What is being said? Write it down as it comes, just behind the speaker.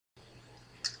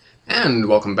And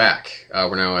welcome back.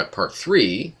 We're now at part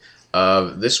 3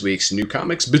 of this week's New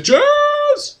Comics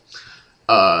Bitches!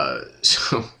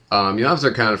 You'll have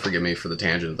to kind of forgive me for the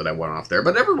tangent that I went off there,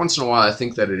 but every once in a while I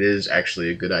think that it is actually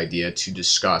a good idea to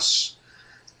discuss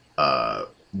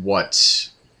what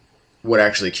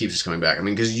actually keeps us coming back. I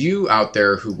mean, because you out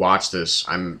there who watch this,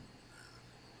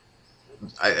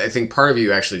 I think part of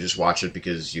you actually just watch it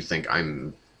because you think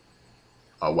I'm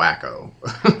a wacko.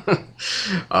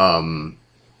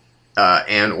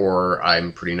 And or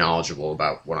I'm pretty knowledgeable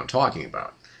about what I'm talking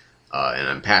about, and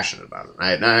I'm passionate about it.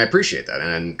 And I appreciate that,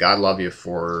 and God love you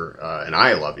for, and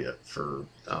I love you for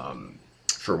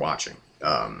watching.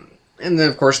 And then,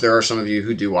 of course, there are some of you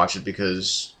who do watch it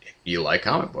because you like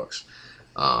comic books.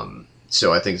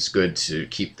 So I think it's good to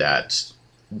keep that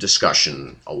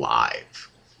discussion alive,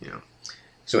 you know.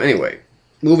 So anyway,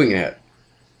 moving ahead.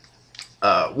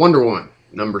 Wonder Woman,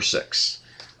 number 6.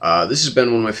 This has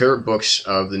been one of my favorite books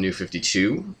of the New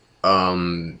 52.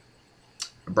 Brian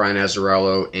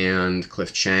Azzarello and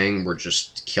Cliff Chiang were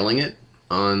just killing it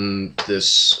on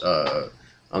this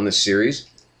series.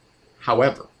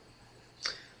 However,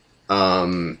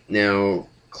 now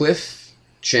Cliff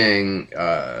Chiang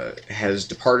has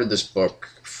departed this book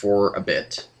for a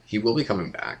bit. He will be coming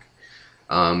back.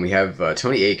 We have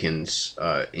Tony Akins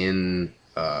in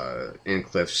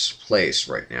Cliff's place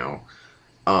right now.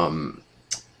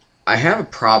 I have a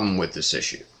problem with this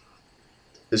issue.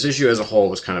 This issue as a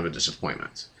whole was kind of a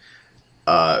disappointment.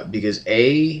 Because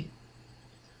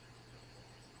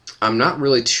I'm not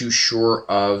really too sure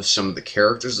of some of the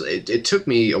characters. It took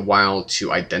me a while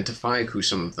to identify who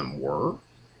some of them were.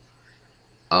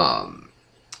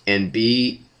 And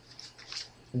B,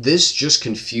 this just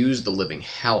confused the living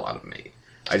hell out of me.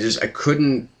 I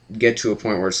couldn't get to a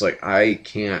point where it's like, I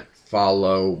can't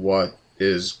follow what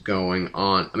is going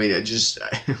on. I mean,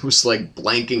 it was like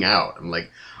blanking out. I'm like,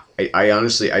 I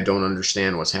honestly, I don't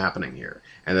understand what's happening here.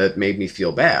 And that made me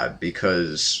feel bad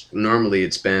because normally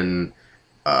it's been,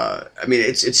 I mean,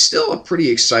 it's still a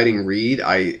pretty exciting read.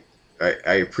 I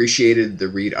appreciated the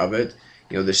read of it.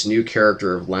 You know, this new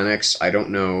character of Lennox, I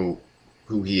don't know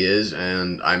who he is,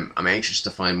 and I'm anxious to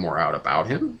find more out about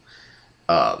him.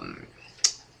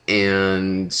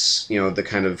 And, you know, the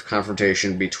kind of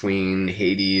confrontation between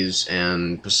Hades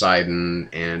and Poseidon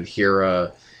and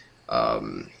Hera,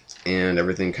 and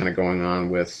everything kind of going on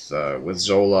with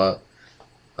Zola.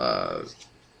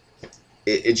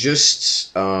 It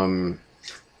just, I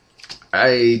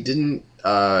didn't,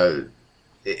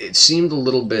 it seemed a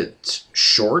little bit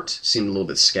short, seemed a little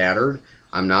bit scattered.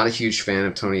 I'm not a huge fan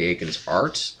of Tony Akins'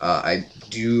 art. I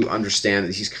do understand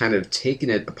that he's kind of taken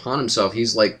it upon himself.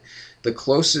 He's like the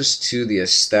closest to the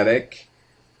aesthetic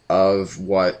of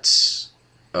what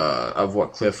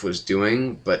Cliff was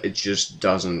doing, but it just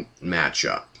doesn't match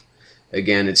up.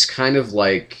 Again, it's kind of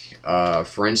like,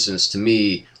 for instance, to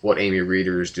me, what Amy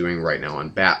Reeder is doing right now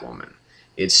on Batwoman.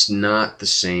 It's not the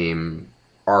same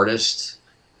artist,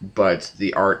 but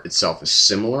the art itself is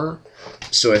similar.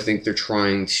 So I think they're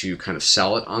trying to kind of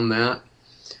sell it on that.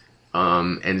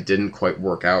 And it didn't quite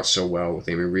work out so well with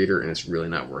Amy Reeder, and it's really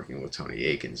not working with Tony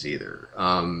Akins either.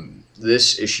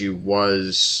 This issue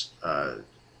was a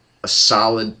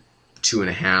solid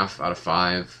 2.5 out of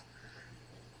 5.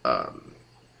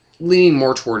 Leaning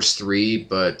more towards 3,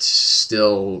 but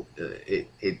still,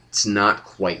 it's not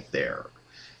quite there.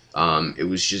 It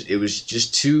was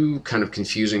just too kind of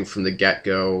confusing from the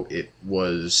get-go. It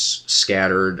was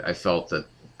scattered. I felt that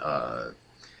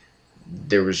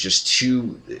there was just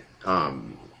too,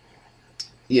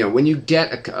 you know, when you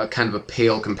get a kind of a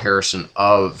pale comparison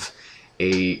of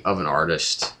an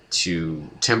artist to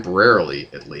temporarily,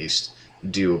 at least,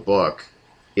 do a book,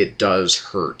 it does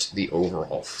hurt the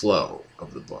overall flow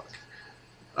of the book.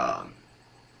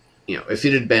 You know, if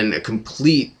it had been a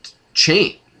complete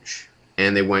change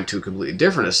and they went to a completely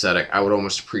different aesthetic, I would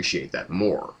almost appreciate that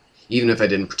more, even if I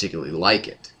didn't particularly like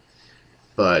it.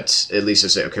 But at least I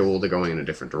say, okay, well, they're going in a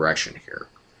different direction here.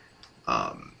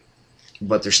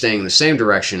 But they're staying in the same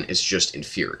direction, it's just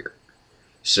inferior.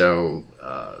 So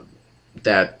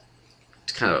that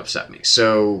kind of upset me.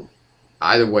 So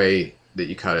either way that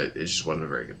you cut it, it just wasn't a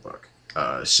very good book.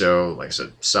 So, like I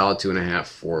said, solid 2.5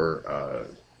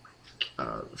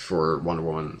 for Wonder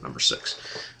Woman number 6.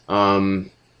 And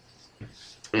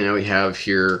now we have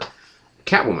here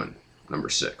CATWOMAN number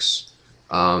 6.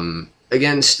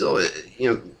 Again, still,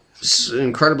 you know,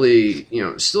 incredibly, you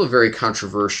know, still a very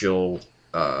controversial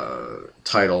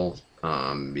title,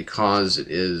 because it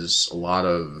is a lot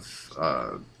of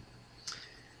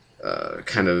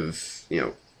kind of, you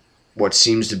know, what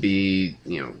seems to be,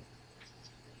 you know,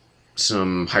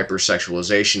 some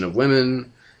hypersexualization of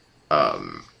women,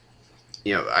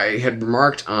 I had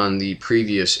remarked on the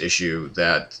previous issue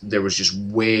that there was just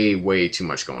way too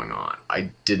much going on. I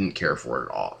didn't care for it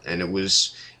at all, and it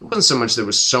wasn't so much there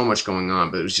was so much going on,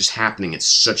 but it was just happening at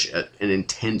such an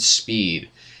intense speed.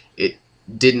 It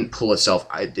didn't pull itself.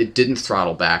 It didn't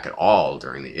throttle back at all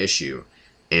during the issue,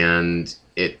 and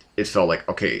it felt like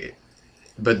okay,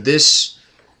 but this.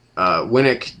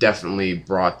 Winnick definitely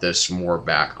brought this more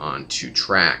back onto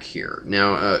track here.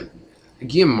 Now,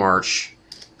 Guillaume March,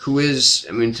 who is,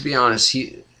 I mean, to be honest,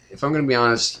 if I'm going to be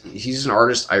honest, he's an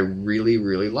artist I really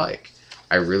like.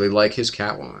 I really like his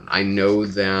Catwoman. I know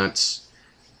that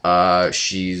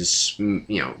she's,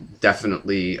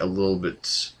 definitely a little bit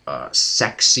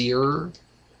sexier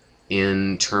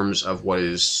in terms of what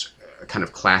is kind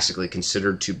of classically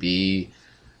considered to be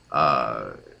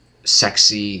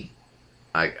sexy,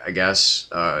 I guess,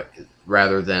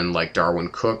 rather than like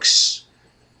Darwin Cook's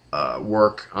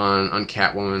work on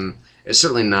Catwoman. It's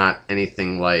certainly not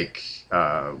anything like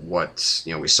what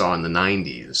we saw in the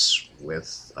 '90s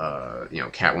with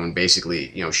Catwoman.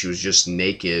 Basically, she was just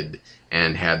naked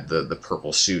and had the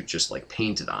purple suit just like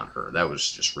painted on her. That was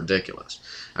just ridiculous.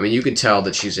 I mean, you could tell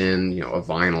that she's in a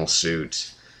vinyl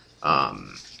suit,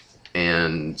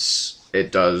 and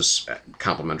it does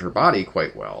complement her body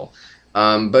quite well.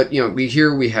 But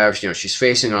we have she's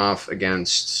facing off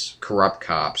against corrupt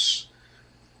cops,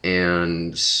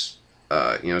 and is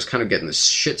kind of getting the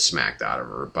shit smacked out of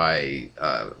her by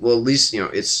well, at least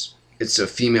it's a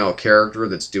female character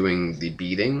that's doing the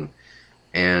beating,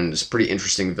 and it's pretty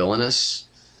interesting villainous.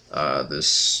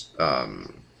 This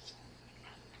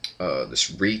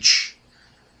Reach,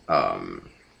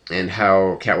 and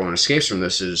how Catwoman escapes from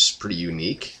this is pretty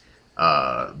unique.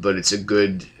 But it's a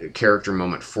good character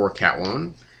moment for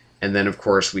Catwoman. And then, of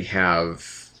course, we have,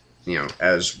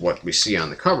 as what we see on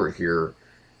the cover here,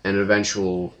 an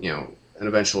eventual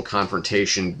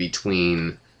confrontation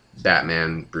between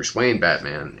Batman, Bruce Wayne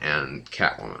Batman, and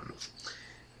Catwoman.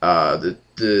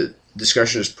 The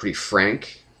discussion is pretty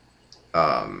frank,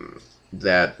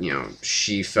 that,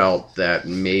 she felt that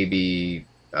maybe,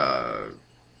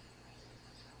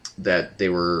 that they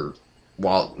were,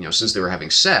 while since they were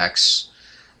having sex,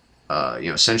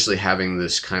 essentially having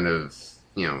this kind of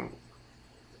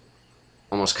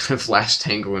almost kind of Last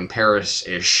Tango in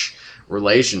Paris-ish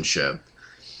relationship,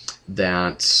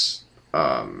 that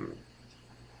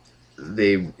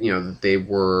they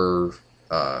were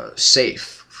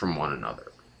safe from one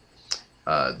another,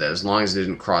 that as long as they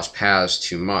didn't cross paths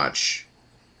too much.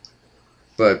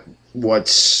 But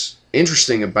what's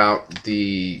interesting about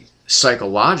the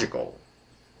psychological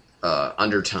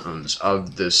undertones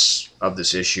of this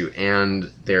issue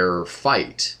and their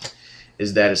fight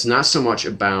is that it's not so much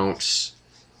about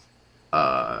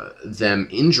them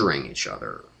injuring each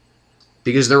other,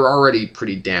 because they're already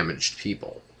pretty damaged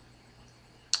people,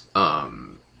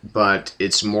 but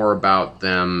it's more about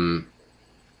them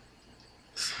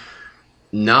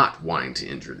not wanting to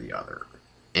injure the other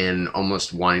and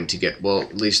almost wanting to get, well,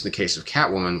 at least in the case of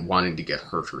Catwoman, wanting to get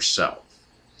hurt herself.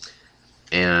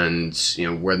 And,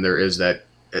 when there is that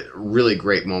really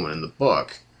great moment in the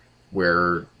book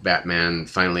where Batman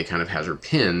finally kind of has her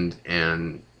pinned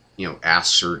and,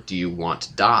 asks her, do you want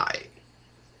to die?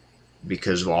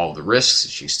 Because of all the risks that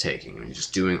she's taking. And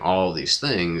just doing all of these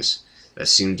things that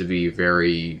seem to be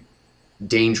very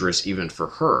dangerous even for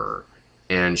her.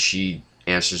 And she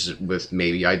answers it with,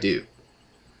 maybe I do.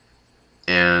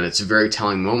 And it's a very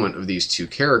telling moment of these two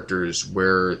characters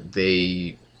where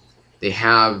they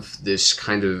have this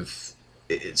kind of,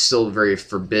 it's still very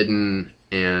forbidden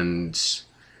and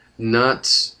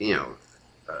not,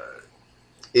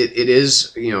 it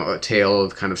is, a tale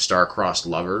of kind of star-crossed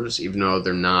lovers, even though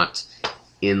they're not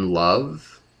in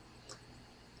love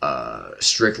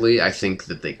strictly. I think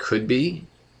that they could be.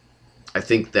 I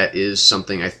think that is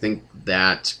something, I think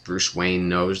that Bruce Wayne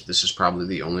knows this is probably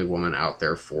the only woman out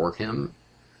there for him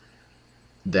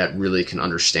that really can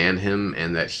understand him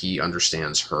and that he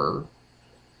understands her.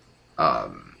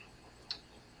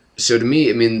 So to me,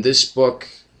 I mean, this book,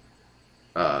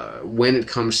 when it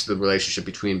comes to the relationship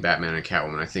between Batman and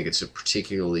Catwoman, I think it's a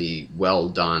particularly well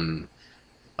done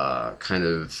kind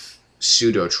of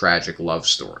pseudo-tragic love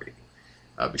story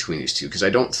between these two, because I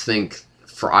don't think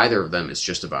for either of them it's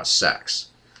just about sex,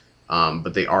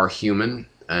 but they are human,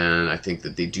 and I think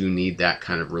that they do need that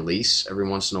kind of release every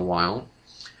once in a while.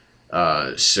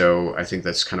 So I think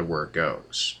that's kind of where it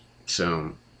goes.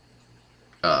 So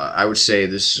I would say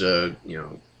this, this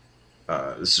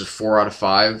is a 4 out of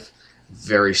 5.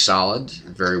 Very solid,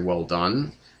 very well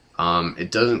done.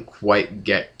 It doesn't quite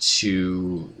get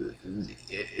to,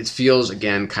 it feels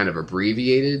again kind of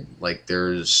abbreviated, like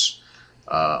there's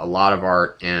a lot of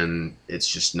art, and it's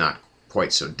just not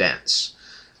quite so dense.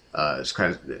 It's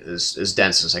kind of as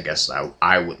dense as I guess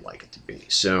I would like it to be.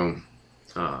 So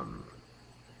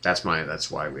that's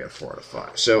why we have 4 out of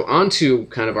 5. So on to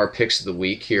kind of our picks of the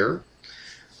week here.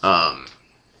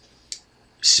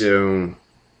 So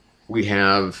we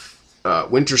have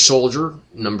Winter Soldier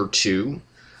 #2.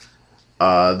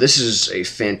 This is a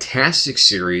fantastic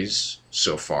series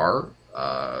so far.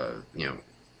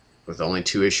 With only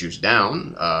 2 issues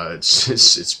down,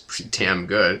 it's pretty damn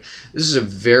good. This is a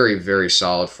very, very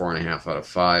solid 4.5 out of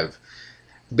 5.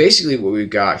 Basically, what we've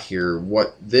got here,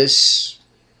 what's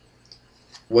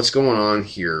going on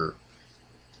here,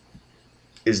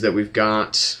 is that we've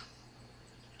got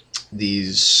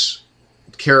these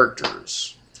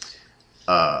characters.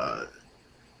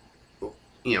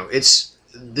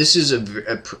 This is a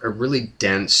really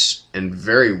dense and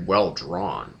very well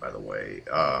drawn, by the way.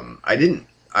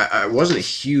 I wasn't a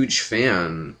huge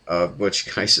fan of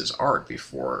Butch Guice's art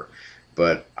before,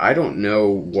 but I don't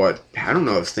know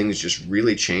if things just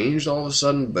really changed all of a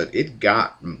sudden, but it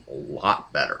got a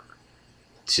lot better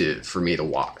for me to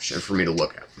watch and for me to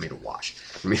look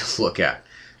at.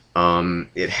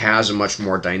 It has a much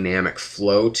more dynamic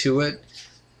flow to it.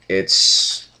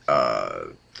 It's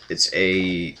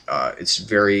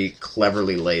very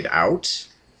cleverly laid out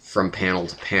from panel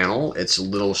to panel. It's a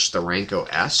little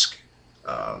Steranko-esque.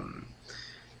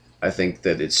 I think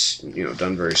that it's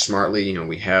done very smartly.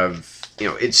 We have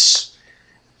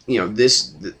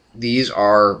these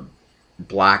are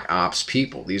Black Ops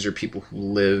people. These are people who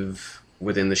live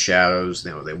within the shadows.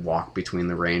 They walk between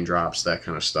the raindrops, that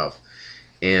kind of stuff.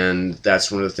 And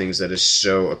that's one of the things that is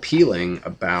so appealing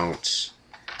about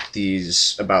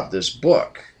this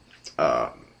book,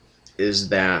 is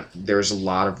that there's a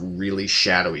lot of really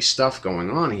shadowy stuff going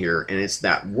on here, and it's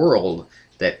that world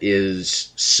that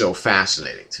is so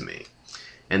fascinating to me.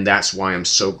 And that's why I'm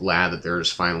so glad that there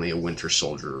is finally a Winter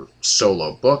Soldier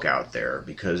solo book out there,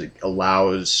 because it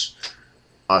allows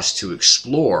us to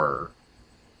explore,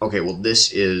 okay, well,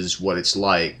 this is what it's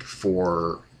like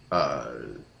for,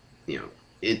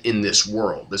 in this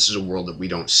world. This is a world that we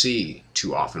don't see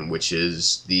too often, which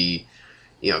is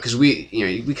because we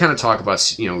kind of talk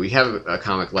about, we have a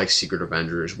comic like Secret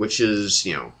Avengers, which is,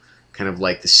 kind of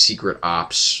like the secret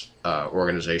ops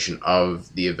organization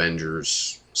of the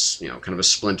Avengers, kind of a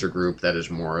splinter group that is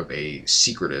more of a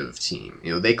secretive team.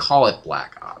 They call it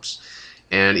Black Ops.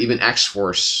 And even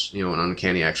X-Force, an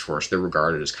Uncanny X-Force, they're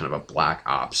regarded as kind of a Black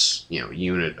Ops,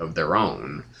 unit of their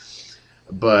own.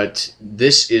 But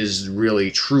this is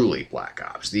really, truly Black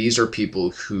Ops. These are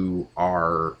people who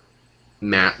are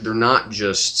they're not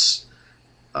just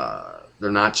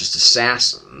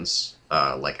assassins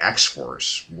like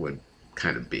X-Force would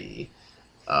kind of be.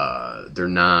 They're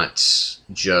not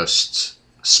just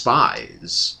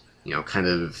spies,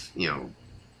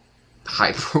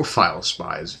 high-profile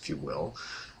spies, if you will.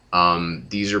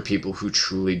 These are people who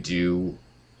truly do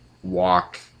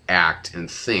walk, act,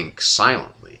 and think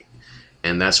silently.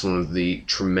 And that's one of the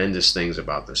tremendous things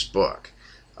about this book.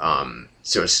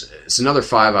 So it's another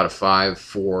 5 out of 5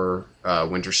 for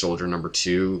Winter Soldier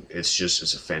 #2.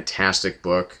 It's a fantastic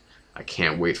book. I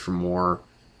can't wait for more.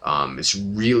 It's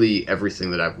really everything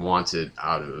that I've wanted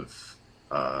out of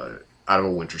a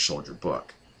Winter Soldier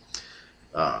book.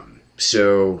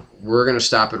 So we're going to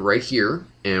stop it right here,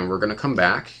 and we're going to come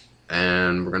back,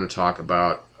 and we're going to talk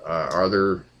about our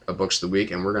other books of the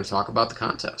week, and we're going to talk about the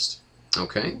contest.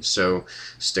 Okay, so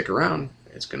stick around.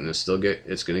 It's going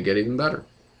to get even better.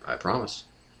 I promise.